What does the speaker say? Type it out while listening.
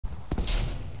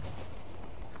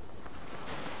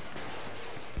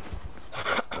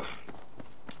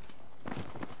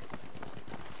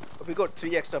We got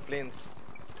 3 extra planes.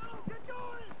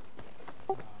 I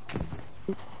don't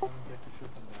get to shoot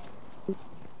them down.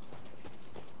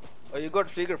 Oh, you got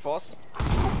Flieger Force? No,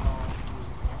 I'm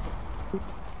using Panzer.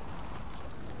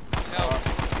 No.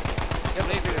 Yeah,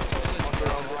 Maybe Flieger it's Force. on the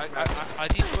wrong. I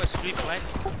destroyed 3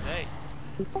 planes today.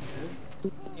 You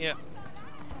did? Yeah.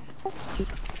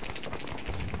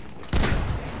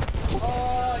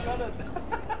 Oh, I got it!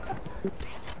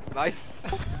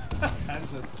 Nice.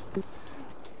 Panzer.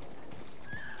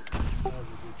 That was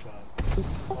a good shot.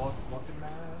 Oh, Rocket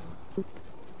Man.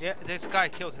 Yeah, this guy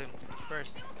killed him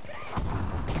first.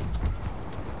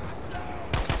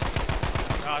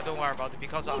 Don't worry about it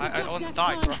because I want to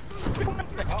die, bro.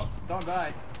 Oh, don't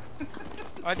die.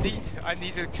 I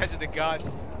need to catch the gun.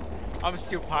 I'm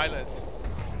still pilot.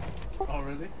 Oh,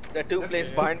 really? There are 2 Let's planes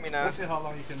see. behind me now. Let's see how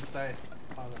long you can stay.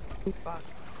 Fuck.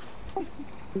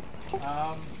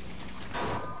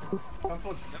 Come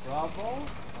towards Bravo. Oh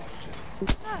shit.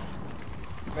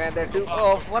 Man, they're 2.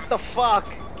 Oh, what the fuck?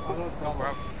 Oh, that was Bravo.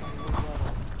 Bravo.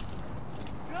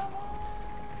 Come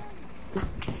on.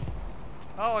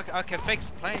 Oh, I can fix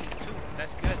plane too.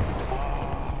 That's good.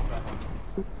 Oh, Bravo.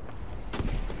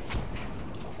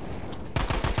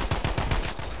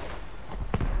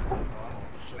 Oh,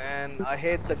 shit. Man, I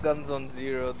hate the guns on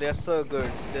 0. They're so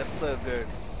good. They're so good.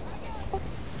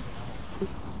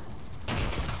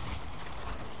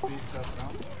 Please press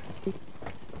down.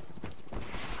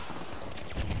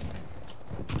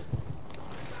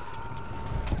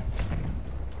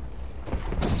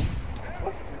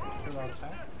 What? We kill our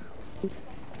tank?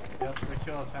 Yep, we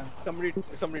kill our tank.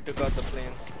 Somebody took out the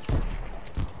plane.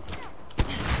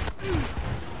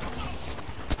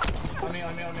 On me. Yep,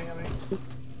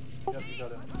 you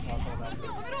got it. Oh, someone else did.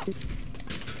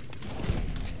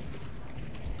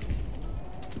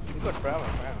 You got Bravo,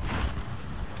 man.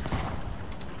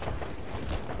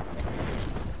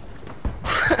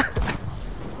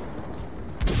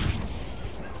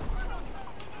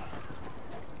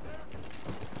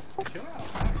 Kill our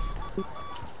tanks.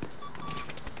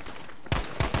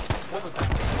 That's a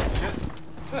tank. Shit.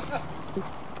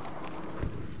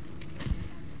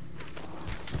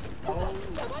 Oh.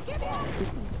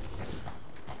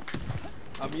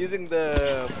 I'm using the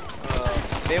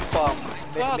napalm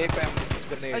God.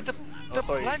 grenade. Like the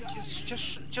sorry. plane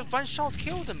just one shot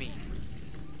killed me.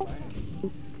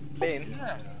 Plane.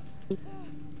 Yeah.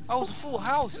 I was full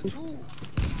health too.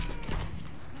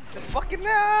 Fucking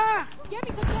Get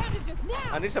me some bandages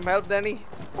now! I need some help, Danny.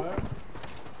 Where?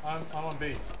 I'm on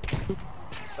B.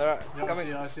 Alright, Yeah, come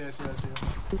in. I see you.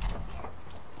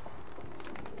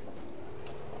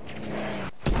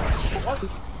 What?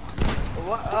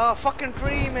 What? Fucking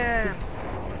tree, man.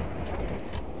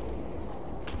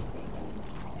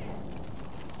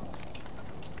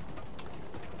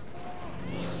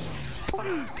 Oh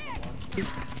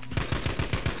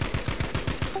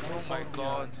my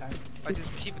god. Tank. I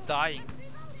just keep dying.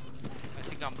 I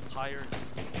think I'm tired.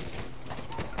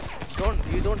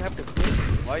 You don't have to push.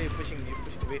 Why are you pushing? You're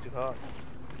pushing way too hard.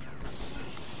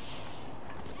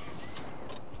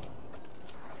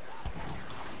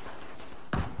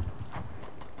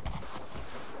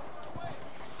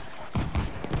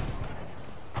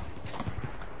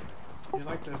 You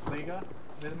like the Flieger?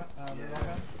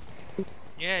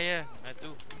 Yeah, I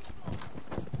do.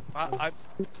 I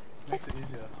Makes it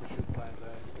easier to shoot planes, eh?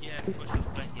 yeah, for sure.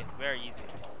 Yeah, very easy.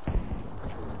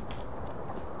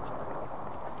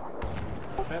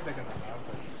 I bet they're gonna nerf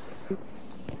it.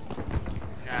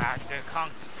 Nah, they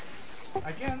can't.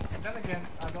 Then again,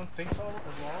 I don't think so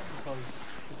as well, because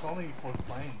it's only for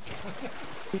planes.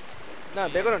 No,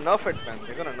 they're gonna nerf it, man.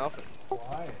 They're gonna nerf it.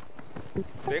 Why?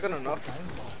 They're It's gonna just for nerf it.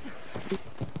 planes, though.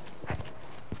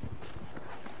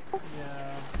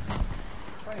 Yeah.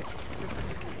 Try it.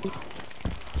 50-50.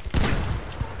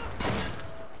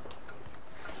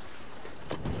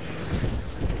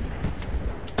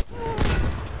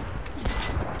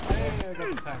 Hey, I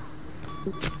got the tank.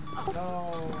 No,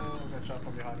 I got shot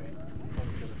from behind me. Let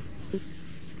me kill it.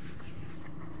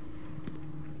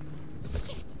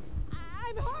 Shit!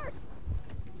 I'm hurt!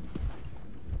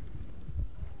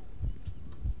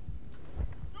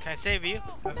 Can I save you?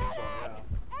 I think so,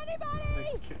 yeah.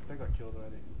 Anybody! They got killed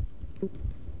already.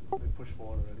 They pushed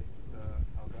forward already.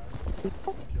 Our guys. They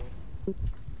killed.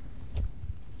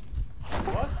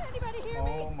 What? Anybody hear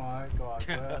Oh me? my god,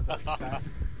 where the tank?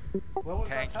 Where was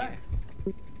Tank, that tank?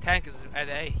 Tank is at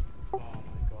A. Oh my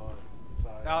god.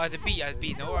 Sorry. No, at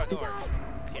B. Nowhere. Who cares?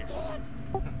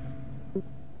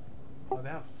 Oh, they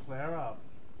have flare up.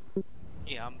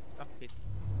 Yeah, I'm hit.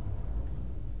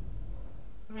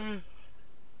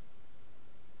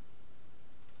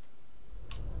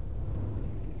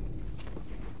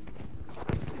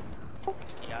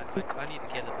 I need to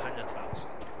get a panda fast.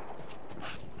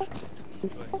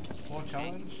 More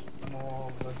challenge,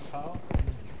 more versatile.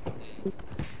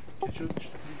 You shoot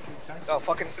tanks. Oh,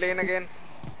 fucking plane again.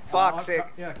 Fuck's sake.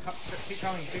 Yeah, keep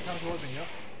coming towards me, yeah?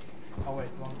 Oh wait,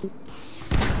 wrong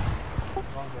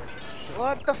direction. Shit.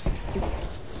 What the f-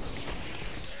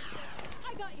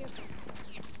 I got you.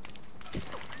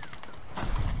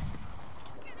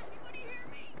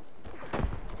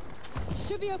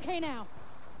 Should be okay now.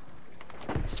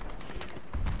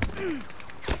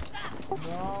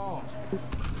 No.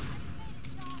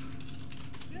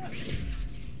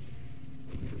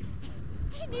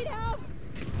 I need help.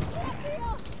 Can't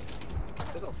feel.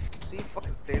 There's a 3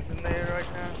 fucking planes in there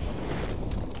right now.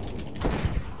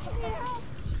 I need help.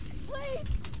 Please.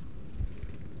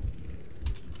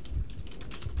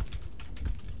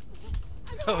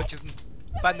 Oh, just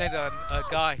banded a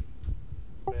guy.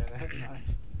 Man,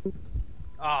 nice.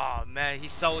 Oh man, he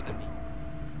sold me.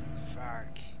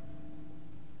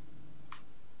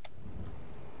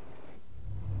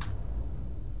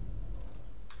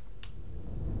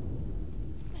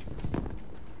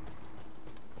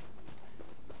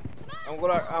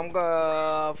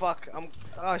 Fuck.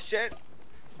 Oh shit.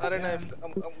 I don't know if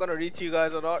I'm gonna reach you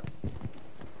guys or not.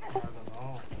 I don't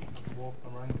know.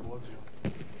 I'm running towards you.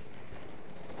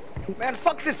 Man,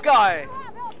 fuck this guy!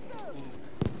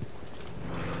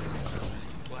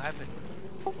 What happened?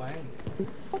 Plane.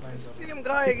 Same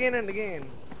guy again and again.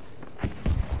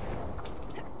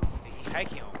 He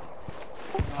hiking on.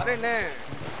 I don't know.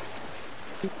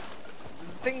 The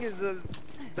thing is,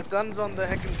 the guns on the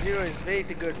Heckin Zero is way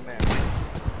too good, man.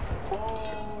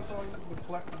 Oh, so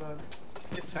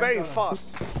It's tank very gun.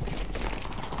 fast.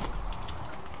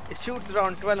 It shoots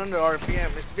around 1200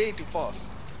 RPM. It's way too fast.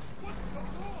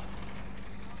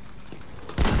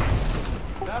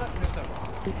 Got it, missed him.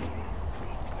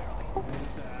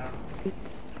 Missed it.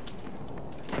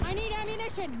 I need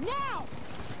ammunition now.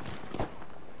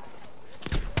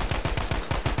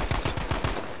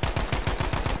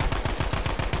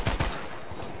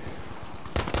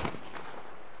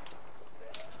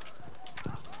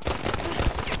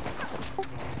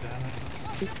 Oh, damn it.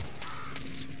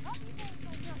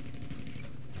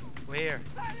 Where?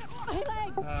 My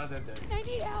legs. They're dead. I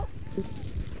need help.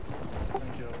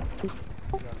 Thank you.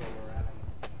 You guys overran him.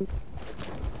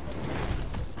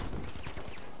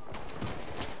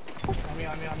 On me. I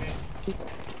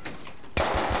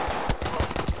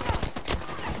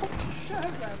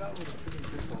ran out with a freaking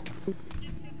pistol.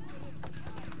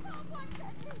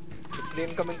 The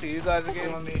plane coming to you guys Two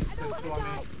again. on me. There's 2 on me.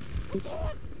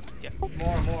 Yeah.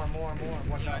 More.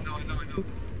 Watch out. I know.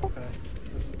 Okay.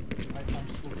 I'm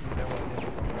just looking their way.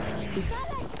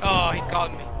 Oh, he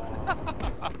got me.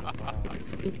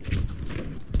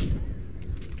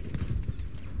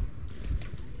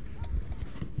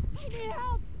 I need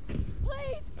help.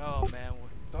 Please. Oh man.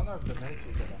 Don't know if the medics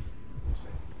will get us. We'll see.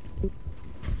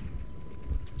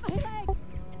 My legs.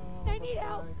 I need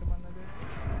help. Come on,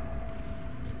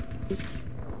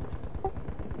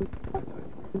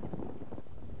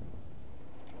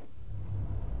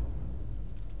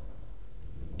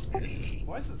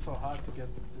 why is it so hard to get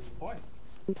this point?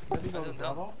 Maybe go to don't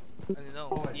know. Bravo? I don't know.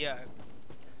 Oh, wait. Yeah.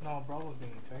 No, Bravo's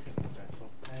being taken. Okay, so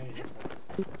A is better.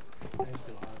 A is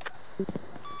still hard.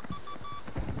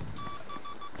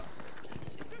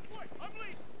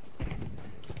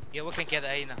 Yeah, we can get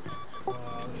A now. This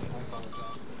is my Bravo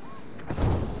job.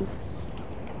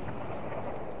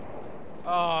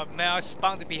 Oh man, I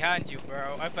spawned behind you,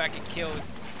 bro. I fucking killed.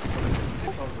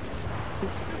 It's over.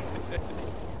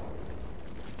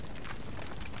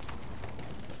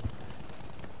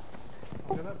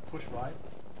 I'm gonna push right.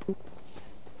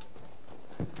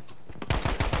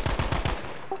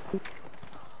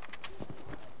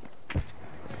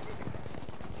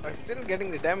 I'm still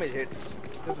getting the damage hits.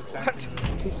 There's a tank in the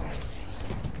middle.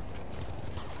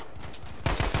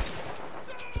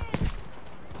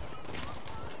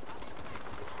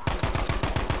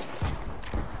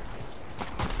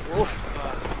 Oof.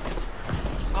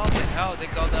 How the hell they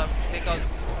got up? They got.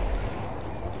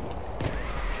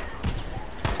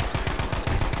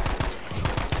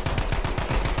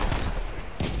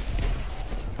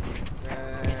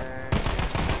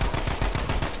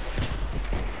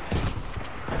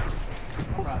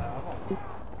 I'm right out.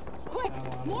 Quick.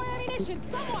 More ammunition.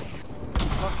 Someone.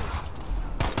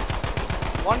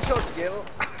 One shot kill.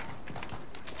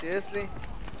 Seriously?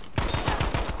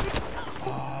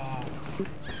 Ah.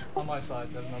 On my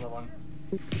side, there's another one.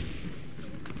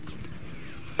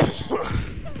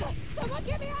 Someone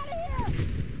get me out of here.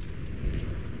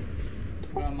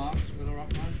 Got marks with a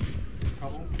rock mine. There's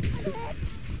trouble. I'm hit.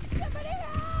 Somebody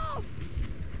help.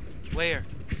 Where?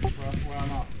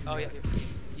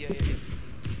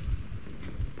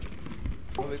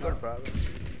 Oh, we got problem.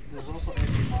 There's also AP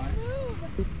mine.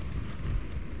 Move!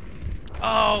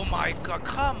 Oh my god,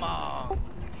 come on!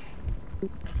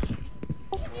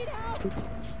 I need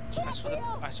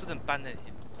help! I shouldn't ban him.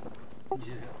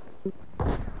 Yeah.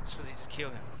 I should just kill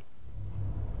him.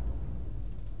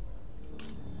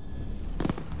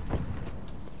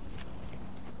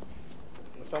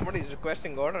 Somebody is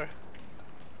requesting order.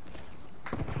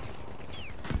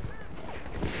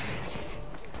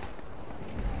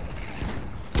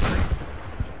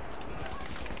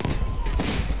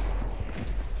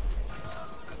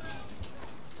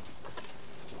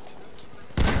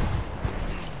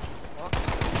 What?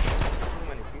 Too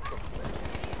many people.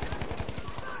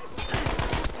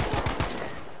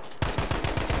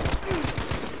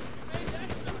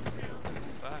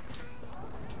 Fuck.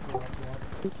 Go up.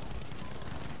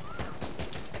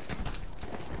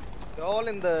 They're all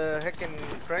in the heckin'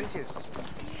 trenches.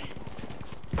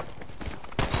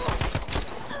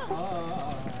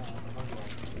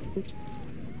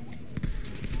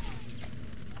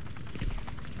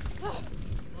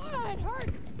 Ah, it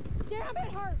hurts! Damn,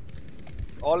 it hurts!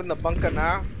 All in the bunker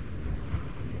now.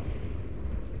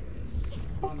 Shit!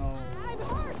 Oh no. I'm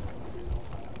hurt!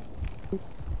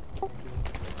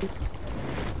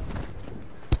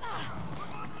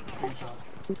 Good shot.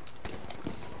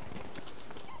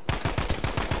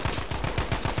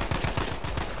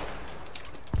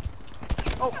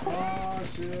 Oh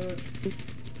shit.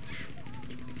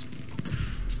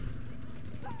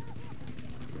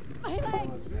 My That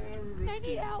legs! was very I risky.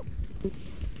 need help!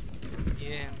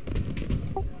 Yeah,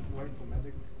 Wait for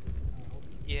medic.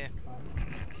 yeah.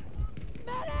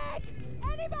 Medic!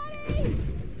 Anybody!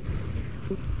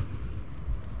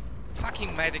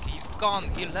 Fucking medic, he's gone.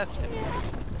 He left him.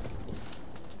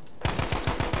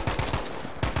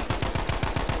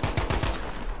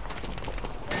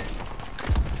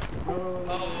 Go.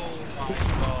 Oh my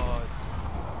god.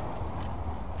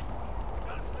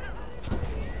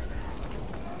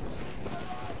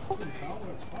 Tower,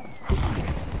 it's fun.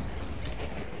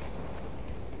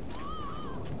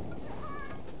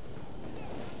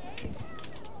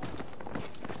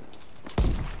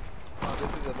 Oh,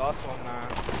 this is the last one now.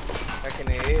 Back in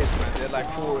the A's, man. There are like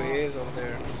 4 A's over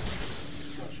there.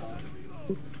 Got shot.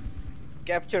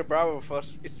 Capture Bravo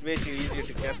first. It's way too easier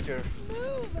to capture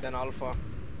Move! than Alpha.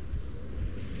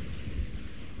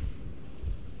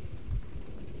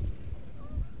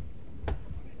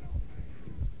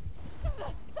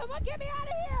 Someone get me out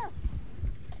of here!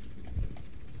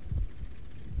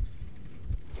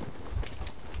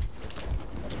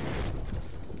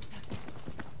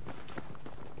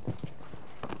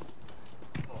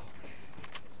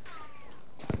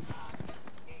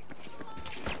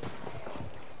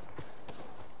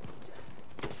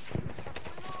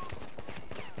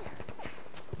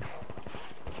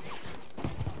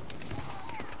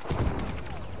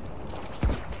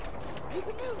 You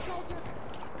can move, soldier!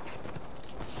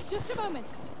 Just a moment.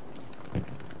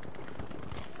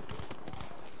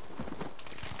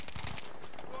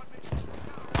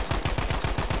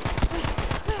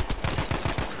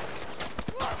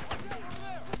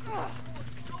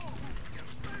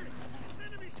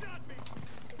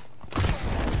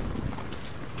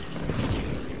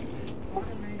 Look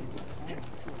at me.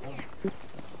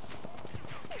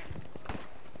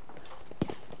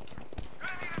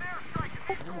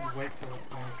 I'm gonna wait for it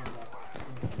coming from that.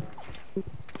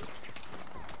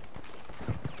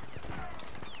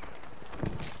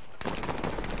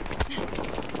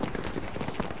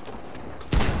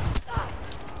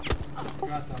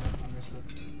 God damn it, I missed it.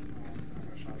 I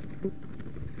got shot.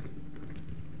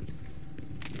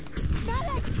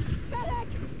 Medic! Medic!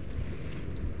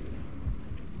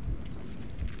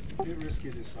 A bit risky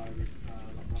this side.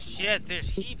 Shit, there's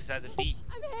heaps at the B.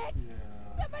 I'm hit!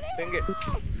 Yeah. Somebody Ping it.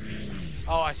 help!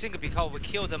 Oh, I think because we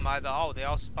killed them at the oh, they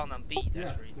all spawned on B.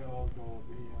 That's Yeah, the reason. they all go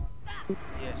B,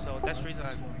 Yeah, so that's the reason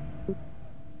I.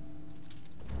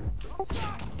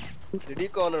 Did he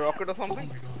call a rocket or Oh my something?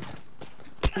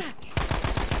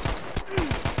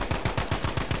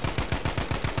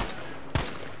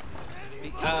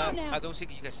 god. I don't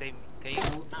think you can save me. Can you?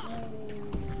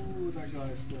 Ooh, that guy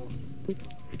is still.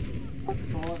 I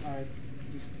thought I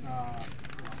just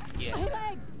Yeah. My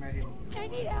legs! made him. I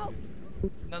need help!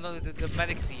 No, the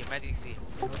medic's here. Medic's here.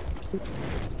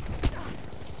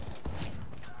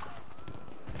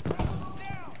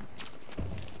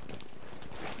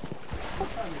 I'm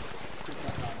trying to pick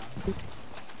that guy now.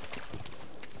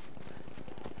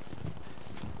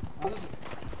 How does it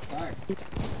stack?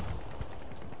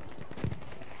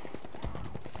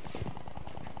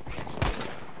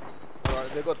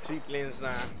 Alright, they got 3 planes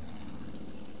now.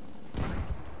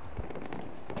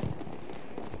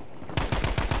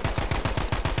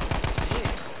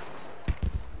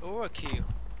 Overkill.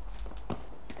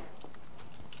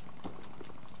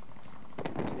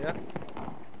 Yeah.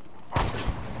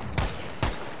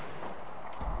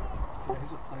 Yeah,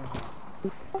 he's a player.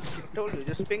 I told you,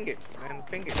 just ping it, man.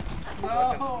 Ping it.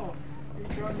 No! He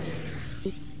got me.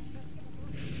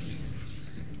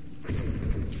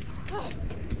 Oh,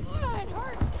 it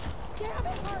hurt. Damn,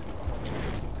 it hurt.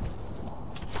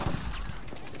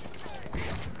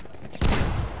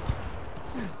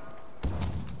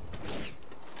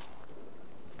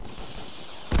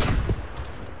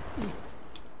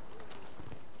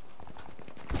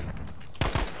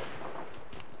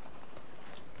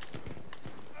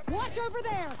 Watch over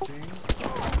there. James.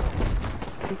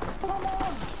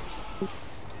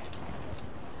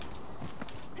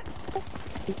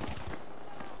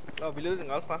 Oh, we're losing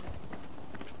Alpha.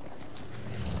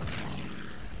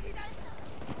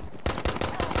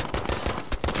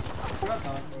 Got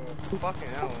down. Fucking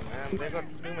hell, man. They got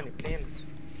too many planes.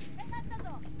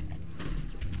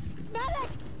 Medic!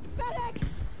 Medic!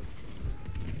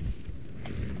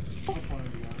 Which one of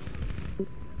you guys?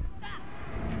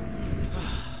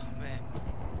 Oh, man.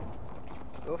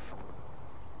 Oof.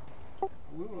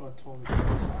 We were on totally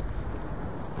different sides.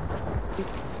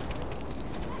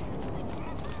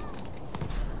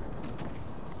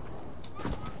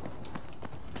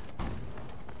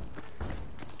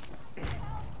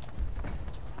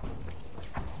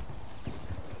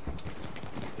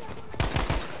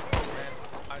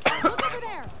 Look over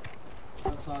there!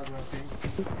 That side where I think.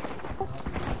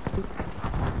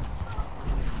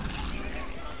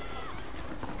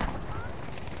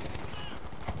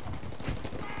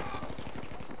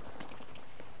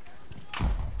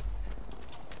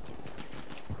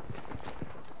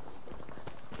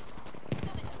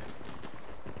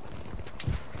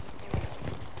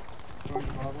 Going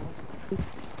to Bravo.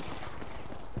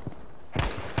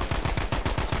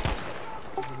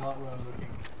 There's a lot where I'm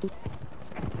looking.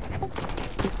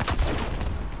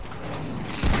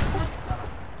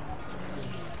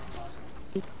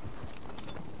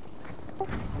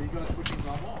 Are you guys pushing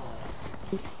Bravo or?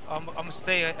 I'm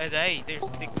stay at A. They're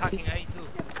attacking A too.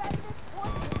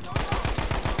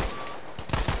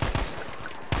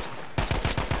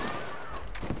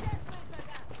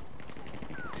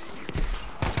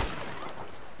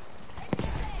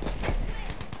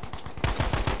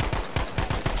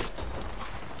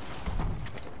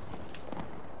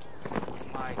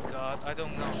 My God, I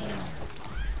don't know.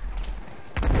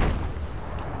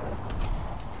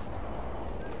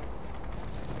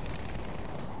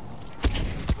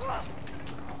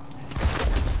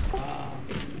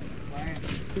 Ryan.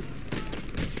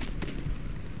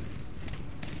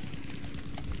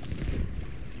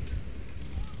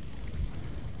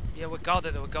 Yeah, we got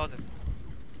it. We got it.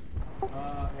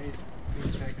 Ace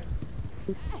being taken.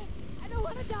 I don't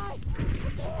want to die. I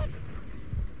can't.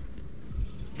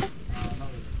 Not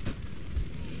really.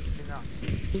 Enough.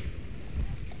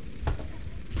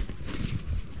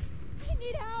 I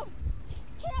need help.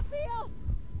 Can't feel.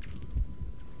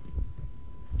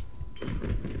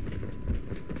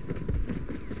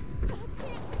 I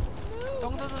can't move.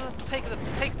 Don't take the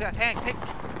tank.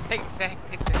 Take the tank.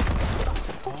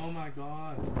 Oh my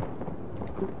god.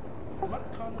 What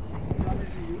kind of freaking gun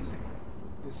is he using?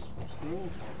 This Squirrel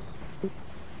Fox.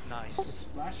 Nice.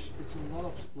 It's a lot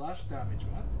of splash damage,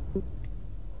 right?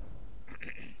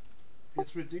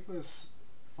 It's ridiculous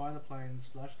fighter plane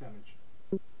splash damage.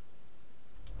 I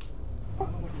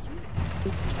don't know what he's using.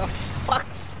 Oh,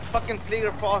 fuck's fucking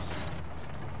Flieger Post.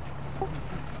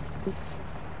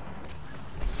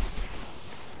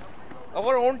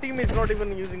 Our own team is not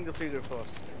even using the Flieger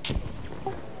Post.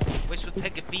 We should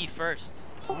take a B first.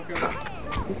 Okay. I'm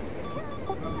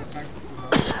gonna be attacked with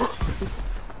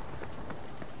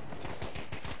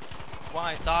When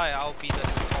I die, I'll be the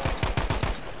support.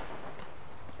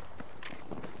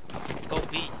 Go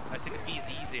B. I think B is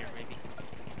easier, maybe.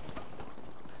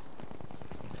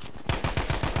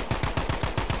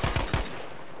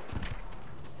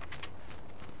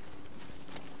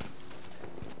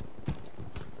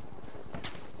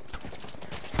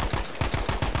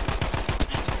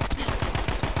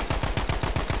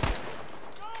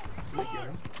 Did I get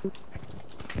him?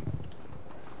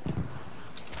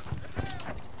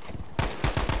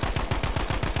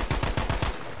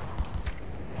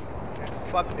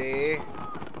 Fuck day.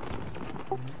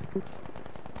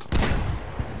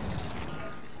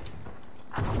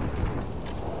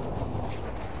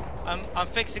 I'm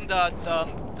fixing the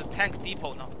tank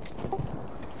depot now.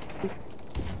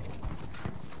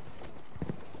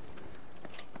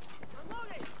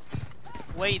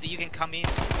 Wait, you can come in to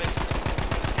fix this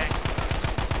tank.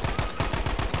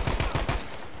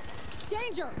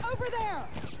 Danger! Over there!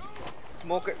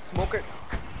 Smoke it, smoke it.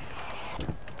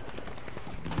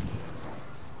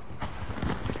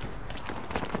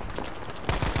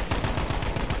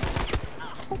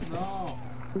 No.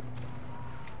 Pretty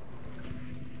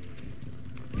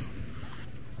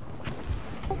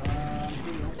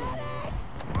open.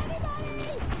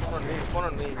 Spawn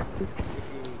on me.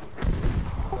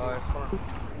 Guys, spawn on.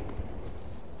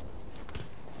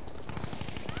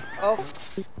 Oh.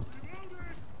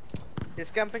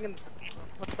 He's camping in.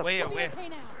 What the Where? fuck? Where? Okay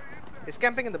now. He's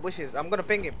camping in the bushes. I'm gonna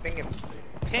ping him. Ping him.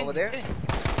 Pin, Over there? pin.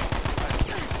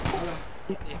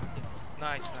 Yeah, yeah.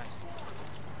 Nice, nice.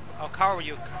 I'll cover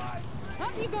you.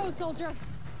 Up you go, soldier.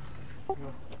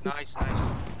 Nice,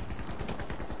 nice.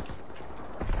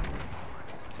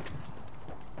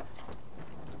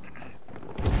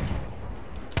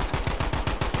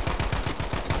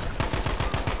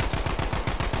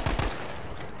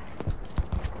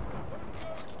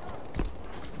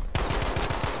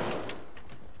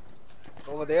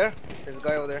 Over there. There's a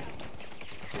guy over there.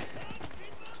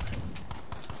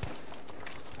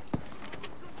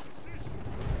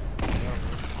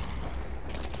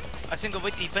 I think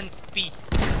we defend B.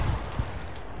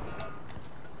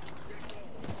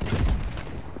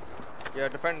 Yeah,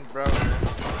 defend, bro.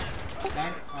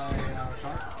 Tank, I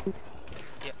shot. Where's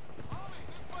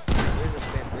the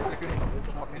plane? Where's the Second. plane? Where's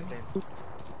the fucking plane?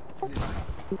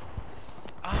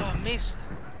 Ah, missed.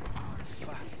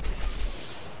 Fuck.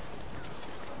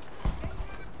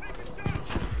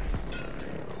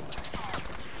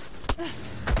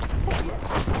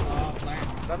 Plane.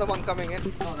 Another one coming in. No,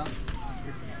 that's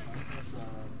freaking. That's tank.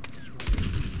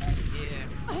 Yeah.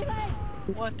 My legs.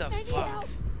 What the I need fuck? help.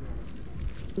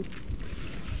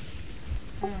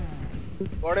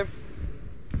 Got him.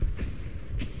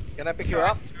 Can I pick you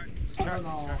up? I don't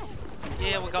know.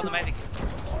 Yeah, we got the medic.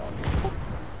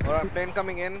 Alright, plane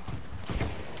coming in.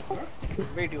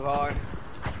 Way too hard.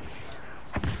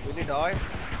 Will he die?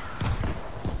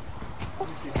 Let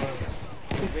me see birds.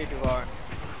 Way too hard.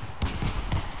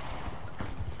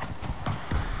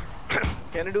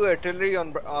 Can you do artillery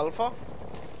on Alpha?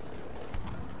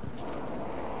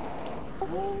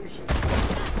 Oh shit.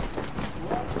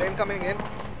 Plane coming in.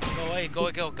 Go away, go.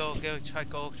 Try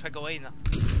go away now.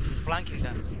 Flanking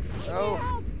them. Oh,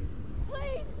 Help.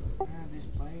 Please. Man, these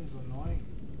planes are annoying.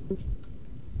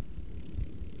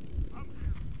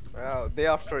 wow, they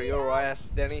after your ass,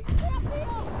 Danny.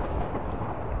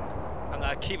 I'm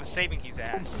gonna keep saving his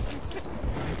ass.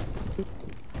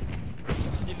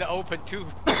 In the open too.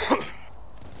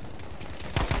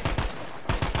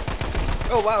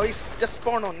 Oh wow, he's just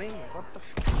spawned on me. What the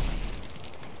f?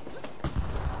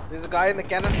 There's a guy in the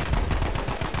cannon.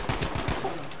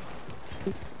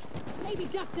 Maybe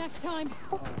duck next time.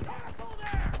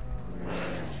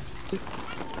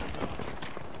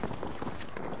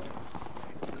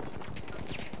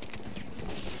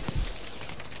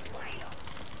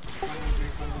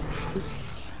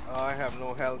 I have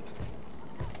no health.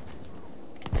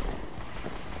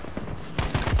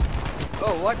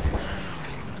 Oh, what?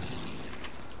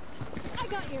 I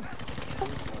got you.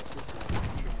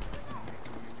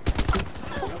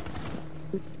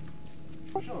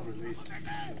 Should have released.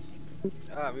 Shit.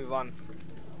 Ah, we won.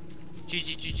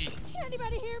 GG. Can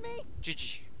anybody hear me?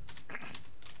 GG.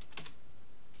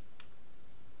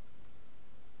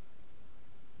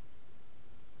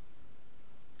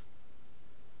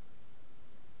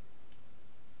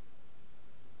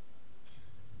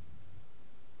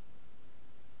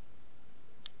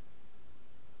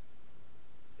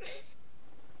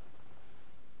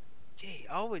 Gee,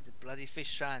 always a bloody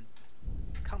fish run.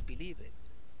 Can't believe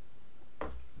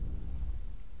it.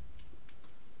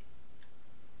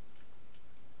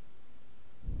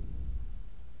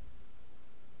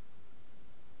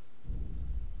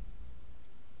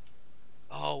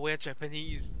 Oh, we're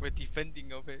Japanese. We're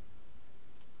defending of it.